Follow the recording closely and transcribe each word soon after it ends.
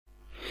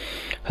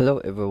Hello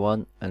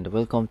everyone and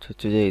welcome to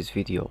today's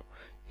video.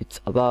 It's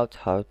about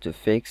how to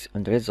fix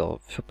and resolve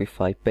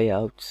Shopify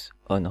payouts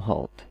on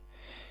hold.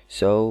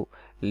 So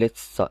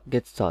let's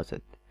get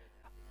started.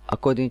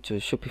 According to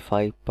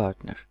Shopify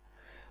partner,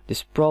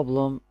 this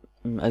problem,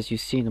 as you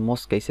see in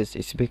most cases,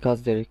 is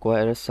because they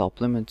require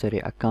supplementary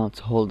account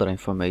holder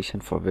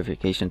information for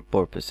verification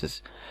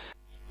purposes.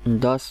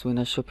 Thus, when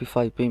a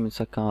Shopify payments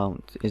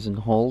account is on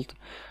hold,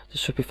 the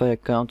Shopify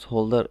account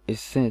holder is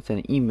sent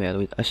an email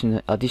with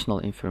additional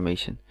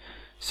information.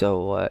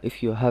 So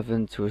if you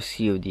haven't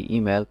received the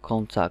email,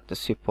 contact the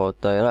support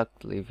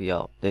directly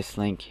via this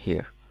link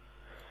here.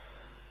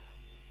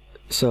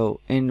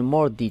 So in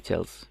more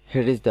details,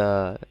 here is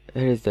the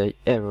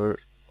error,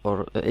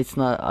 or it's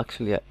not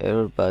actually an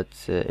error, but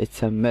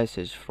it's a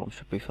message from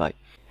Shopify.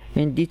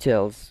 In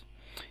details,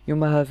 you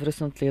may have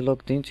recently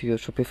logged into your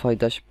Shopify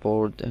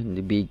dashboard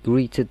and be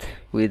greeted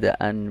with an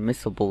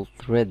unmissable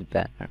red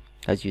banner,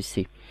 as you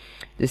see.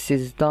 This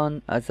is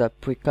done as a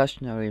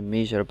precautionary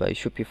measure by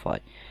Shopify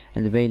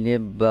and mainly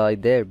by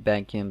their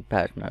banking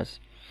partners,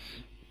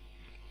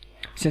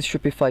 since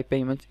Shopify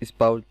Payments is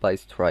powered by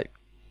Stripe.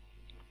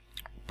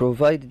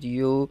 Provided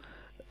you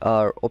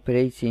are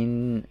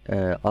operating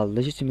a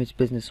legitimate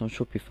business on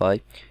Shopify,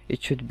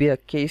 it should be a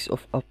case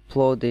of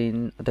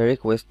uploading the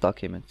request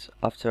documents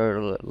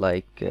after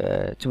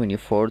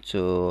 24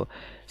 to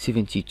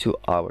 72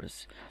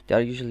 hours. They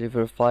are usually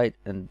verified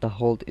and the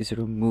hold is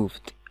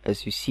removed,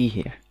 as you see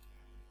here.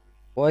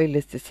 While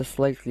it's a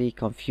slightly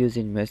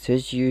confusing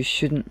message, you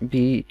shouldn't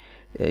do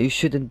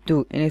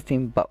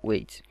anything but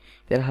wait.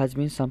 There has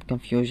been some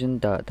confusion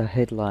that the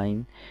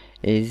headline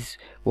is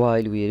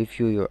 "While we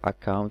review your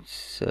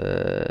accounts,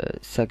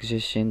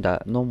 suggestion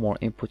that no more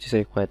input is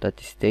required at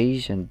this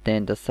stage," and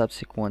then the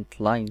subsequent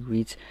line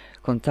reads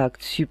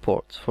 "Contact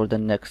support for the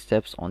next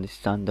steps on the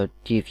standard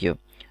review."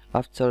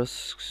 After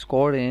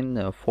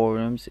scoring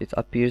forums, it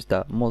appears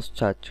that most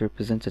chat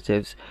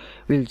representatives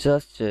will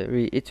just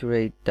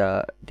reiterate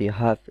that they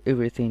have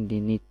everything they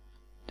need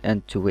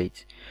and to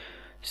wait.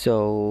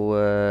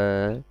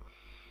 So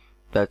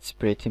that's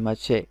pretty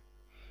much it.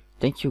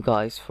 Thank you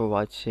guys for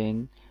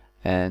watching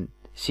and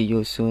see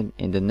you soon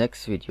in the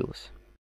next videos.